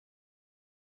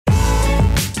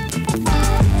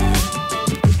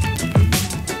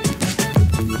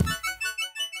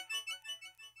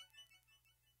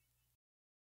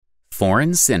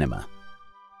Foreign cinema.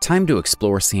 Time to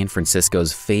explore San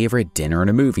Francisco's favorite dinner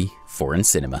and a movie, Foreign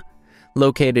Cinema.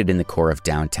 Located in the core of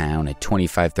downtown at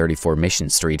 2534 Mission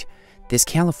Street, this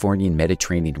Californian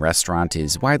Mediterranean restaurant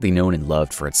is widely known and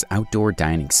loved for its outdoor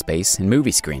dining space and movie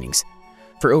screenings.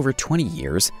 For over 20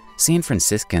 years, San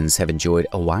Franciscans have enjoyed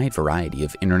a wide variety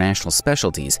of international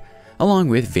specialties, along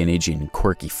with vintage and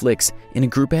quirky flicks in a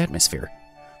group atmosphere.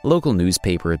 Local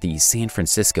newspaper the San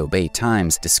Francisco Bay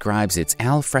Times describes its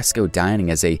al fresco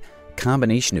dining as a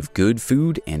combination of good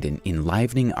food and an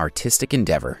enlivening artistic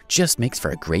endeavor. Just makes for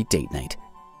a great date night.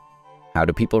 How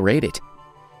do people rate it?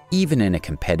 Even in a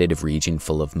competitive region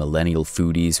full of millennial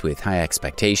foodies with high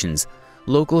expectations,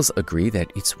 locals agree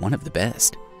that it's one of the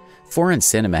best. Foreign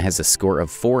Cinema has a score of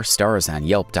 4 stars on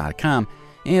Yelp.com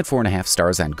and 4.5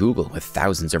 stars on Google with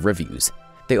thousands of reviews.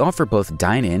 They offer both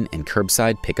dine-in and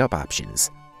curbside pickup options.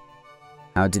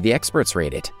 How did the experts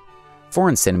rate it?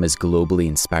 Foreign Cinema's globally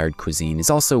inspired cuisine is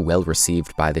also well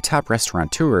received by the top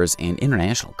restaurateurs and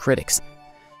international critics.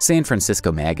 San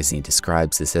Francisco Magazine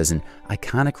describes this as an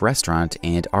iconic restaurant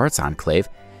and arts enclave,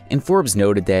 and Forbes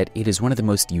noted that it is one of the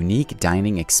most unique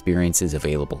dining experiences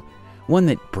available, one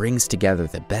that brings together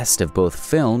the best of both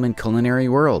film and culinary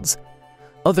worlds.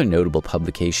 Other notable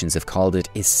publications have called it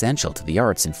essential to the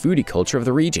arts and foodie culture of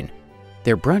the region.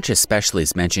 Their brunch especially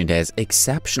is mentioned as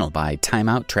exceptional by Time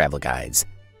Out travel guides.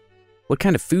 What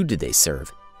kind of food do they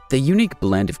serve? The unique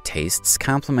blend of tastes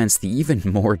complements the even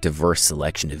more diverse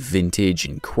selection of vintage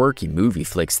and quirky movie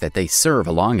flicks that they serve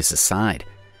along as a side.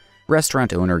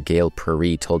 Restaurant owner Gail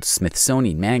Puri told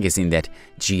Smithsonian Magazine that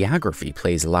geography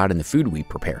plays a lot in the food we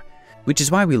prepare, which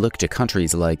is why we look to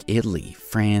countries like Italy,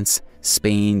 France,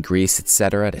 Spain, Greece,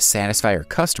 etc. to satisfy our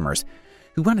customers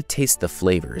who want to taste the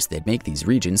flavors that make these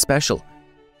regions special.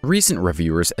 Recent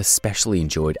reviewers especially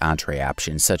enjoyed entree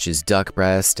options such as duck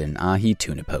breast and ahi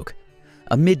tuna poke.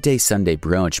 A midday Sunday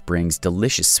brunch brings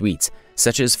delicious sweets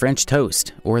such as French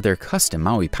toast or their custom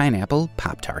Maui pineapple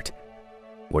Pop-Tart.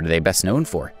 What are they best known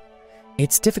for?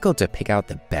 It's difficult to pick out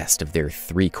the best of their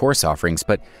 3-course offerings,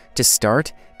 but to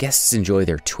start, guests enjoy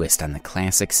their twist on the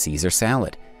classic Caesar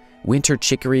salad, winter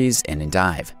chicories and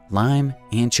endive, lime,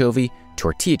 anchovy,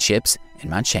 tortilla chips,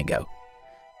 and manchego.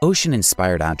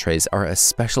 Ocean-inspired entrees are a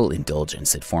special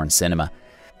indulgence at Foreign Cinema.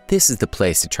 This is the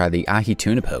place to try the ahi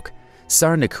tuna poke,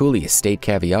 Sarnakulli Estate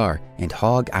caviar, and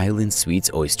Hog Island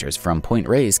Sweets oysters from Point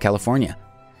Reyes, California.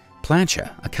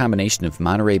 Plancha, a combination of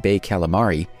Monterey Bay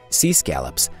calamari, sea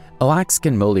scallops,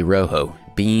 Oaxacan mole rojo,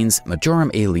 beans,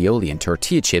 majoram aioli, and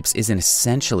tortilla chips is an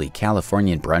essentially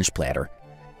Californian brunch platter.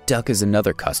 Duck is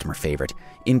another customer favorite,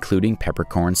 including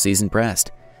peppercorn seasoned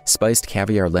breast, spiced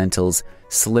caviar lentils,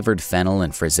 slivered fennel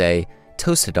and frisee,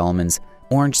 toasted almonds,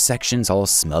 orange sections all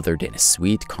smothered in a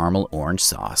sweet caramel orange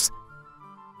sauce.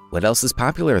 What else is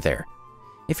popular there?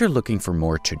 If you're looking for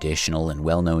more traditional and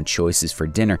well-known choices for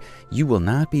dinner, you will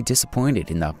not be disappointed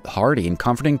in the hearty and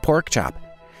comforting pork chop.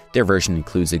 Their version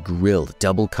includes a grilled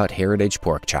double-cut heritage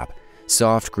pork chop,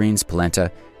 soft greens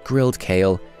polenta, grilled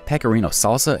kale, pecorino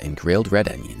salsa, and grilled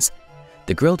red onions.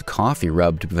 The grilled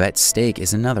coffee-rubbed vet steak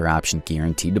is another option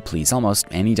guaranteed to please almost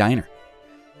any diner.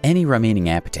 Any remaining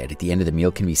appetite at the end of the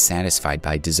meal can be satisfied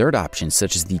by dessert options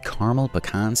such as the caramel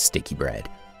pecan sticky bread.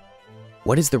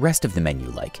 What is the rest of the menu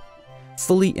like?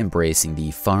 Fully embracing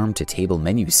the farm-to-table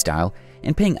menu style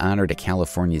and paying honor to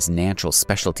California's natural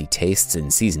specialty tastes and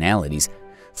seasonalities,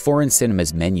 Foreign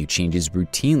Cinema's menu changes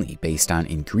routinely based on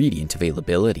ingredient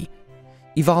availability.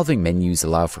 Evolving menus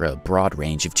allow for a broad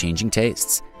range of changing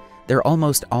tastes. There are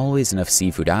almost always enough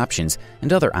seafood options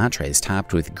and other entrees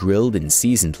topped with grilled and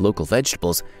seasoned local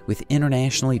vegetables with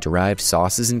internationally derived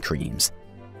sauces and creams.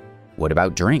 What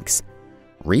about drinks?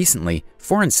 Recently,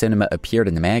 Foreign Cinema appeared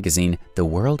in the magazine The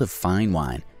World of Fine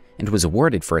Wine and was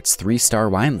awarded for its 3-star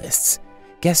wine lists.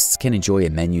 Guests can enjoy a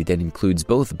menu that includes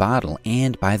both bottle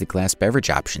and by-the-glass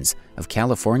beverage options of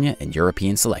California and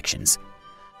European selections.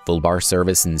 Full bar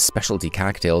service and specialty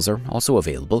cocktails are also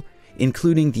available,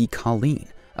 including the Colleen,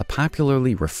 a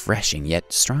popularly refreshing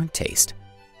yet strong taste.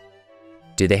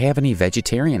 Do they have any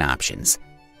vegetarian options?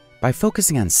 By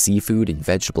focusing on seafood and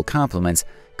vegetable complements,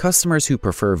 customers who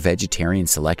prefer vegetarian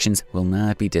selections will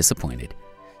not be disappointed.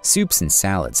 Soups and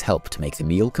salads help to make the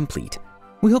meal complete.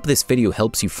 We hope this video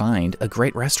helps you find a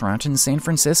great restaurant in San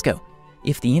Francisco.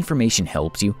 If the information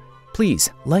helped you, please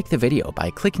like the video by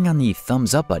clicking on the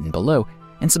thumbs up button below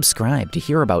and subscribe to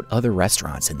hear about other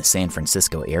restaurants in the San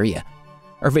Francisco area.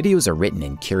 Our videos are written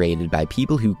and curated by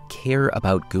people who care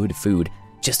about good food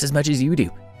just as much as you do.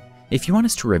 If you want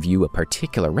us to review a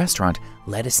particular restaurant,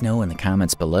 let us know in the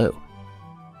comments below.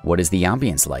 What is the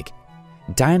ambience like?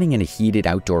 Dining in a heated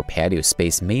outdoor patio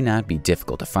space may not be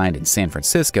difficult to find in San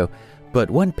Francisco, but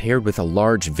one paired with a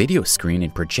large video screen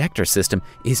and projector system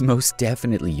is most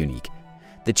definitely unique.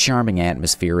 The charming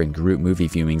atmosphere and group movie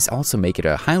viewings also make it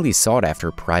a highly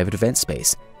sought-after private event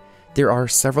space. There are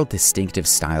several distinctive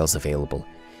styles available,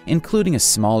 including a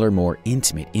smaller, more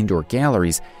intimate indoor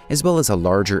galleries as well as a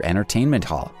larger entertainment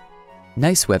hall.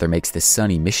 Nice weather makes the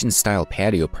sunny Mission-style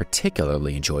patio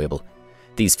particularly enjoyable.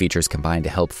 These features combine to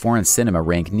help foreign cinema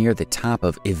rank near the top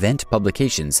of Event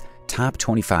Publications' top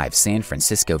 25 San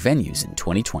Francisco venues in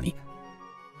 2020.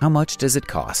 How much does it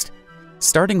cost?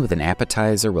 Starting with an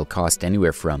appetizer will cost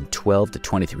anywhere from $12 to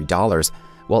 $23,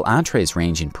 while entrees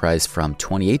range in price from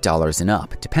 $28 and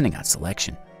up, depending on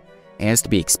selection. As to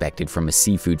be expected from a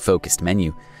seafood-focused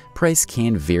menu, price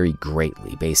can vary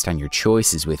greatly based on your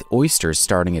choices, with oysters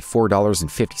starting at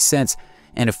 $4.50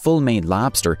 and a full Maine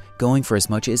lobster going for as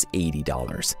much as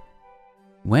 $80.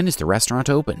 When is the restaurant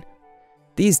open?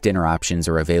 These dinner options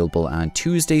are available on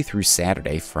Tuesday through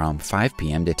Saturday from 5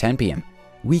 p.m. to 10 p.m.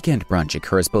 Weekend brunch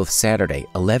occurs both Saturday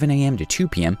 11 a.m. to 2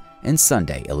 p.m. and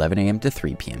Sunday 11 a.m. to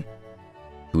 3 p.m.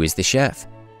 Who is the chef?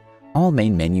 All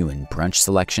main menu and brunch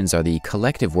selections are the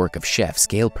collective work of chefs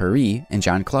Gail Perry and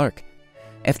John Clark.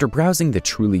 After browsing the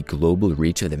truly global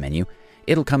reach of the menu,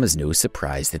 it'll come as no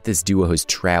surprise that this duo has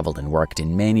traveled and worked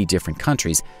in many different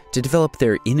countries to develop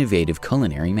their innovative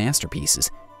culinary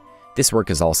masterpieces. This work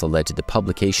has also led to the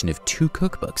publication of 2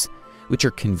 cookbooks, which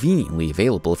are conveniently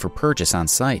available for purchase on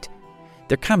site.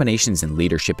 Their combinations and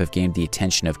leadership have gained the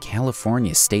attention of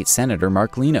California State Senator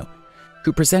Mark Leno,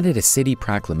 who presented a city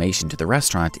proclamation to the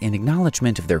restaurant in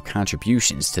acknowledgement of their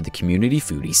contributions to the community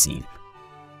foodie scene.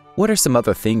 What are some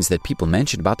other things that people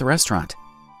mention about the restaurant?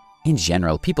 In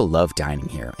general, people love dining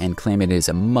here and claim it is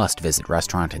a must-visit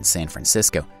restaurant in San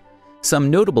Francisco.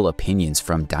 Some notable opinions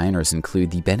from diners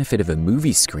include the benefit of a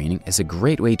movie screening as a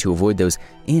great way to avoid those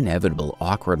inevitable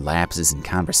awkward lapses in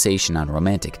conversation on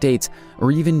romantic dates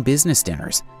or even business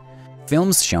dinners.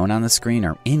 Films shown on the screen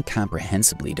are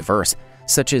incomprehensibly diverse,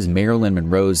 such as Marilyn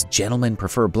Monroe's Gentlemen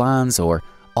Prefer Blondes or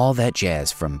All That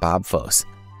Jazz from Bob Fosse.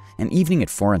 An evening at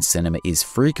foreign cinema is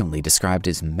frequently described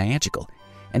as magical,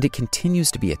 and it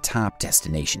continues to be a top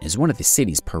destination as one of the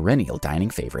city's perennial dining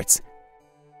favorites.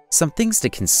 Some things to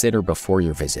consider before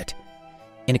your visit.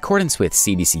 In accordance with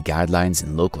CDC guidelines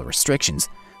and local restrictions,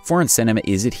 foreign cinema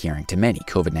is adhering to many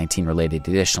COVID-19 related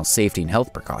additional safety and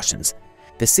health precautions.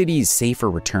 The city's Safer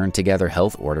Return Together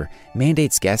health order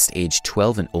mandates guests aged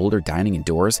 12 and older dining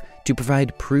indoors to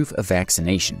provide proof of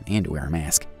vaccination and wear a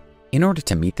mask. In order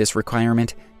to meet this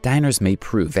requirement, diners may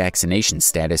prove vaccination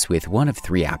status with one of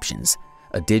 3 options: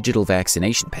 a digital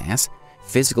vaccination pass,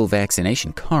 physical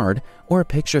vaccination card, or a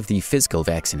picture of the physical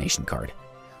vaccination card.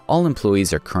 All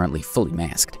employees are currently fully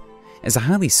masked. As a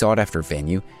highly sought-after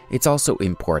venue, it's also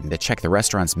important to check the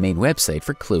restaurant's main website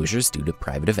for closures due to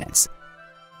private events.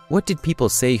 What did people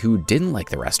say who didn't like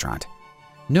the restaurant?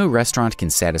 No restaurant can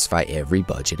satisfy every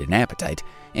budget and appetite,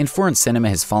 and foreign cinema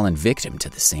has fallen victim to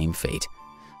the same fate.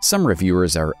 Some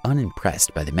reviewers are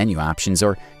unimpressed by the menu options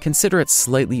or consider it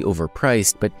slightly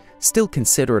overpriced, but still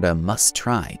consider it a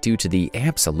must-try due to the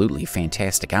absolutely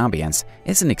fantastic ambience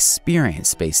as an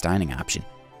experience-based dining option.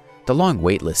 The long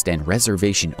waitlist and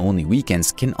reservation-only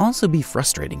weekends can also be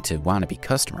frustrating to wannabe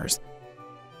customers.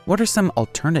 What are some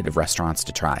alternative restaurants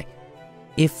to try?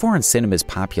 If foreign cinema's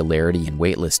popularity and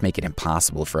waitlist make it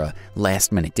impossible for a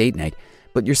last-minute date night,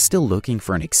 but you're still looking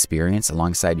for an experience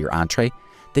alongside your entree,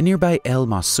 the nearby El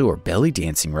Masur belly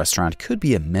dancing restaurant could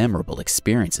be a memorable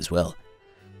experience as well.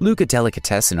 Luca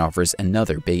Delicatessen offers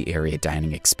another Bay Area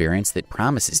dining experience that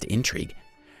promises to intrigue.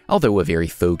 Although a very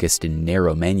focused and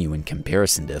narrow menu in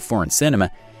comparison to foreign cinema,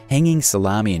 hanging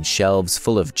salami and shelves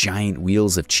full of giant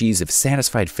wheels of cheese have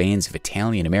satisfied fans of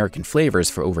Italian-American flavors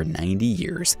for over 90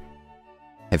 years.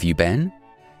 Have you been?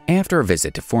 After a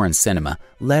visit to foreign cinema,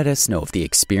 let us know if the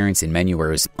experience and menu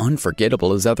are as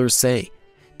unforgettable as others say.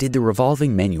 Did the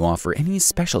revolving menu offer any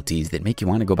specialties that make you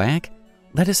want to go back?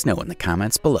 Let us know in the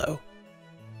comments below.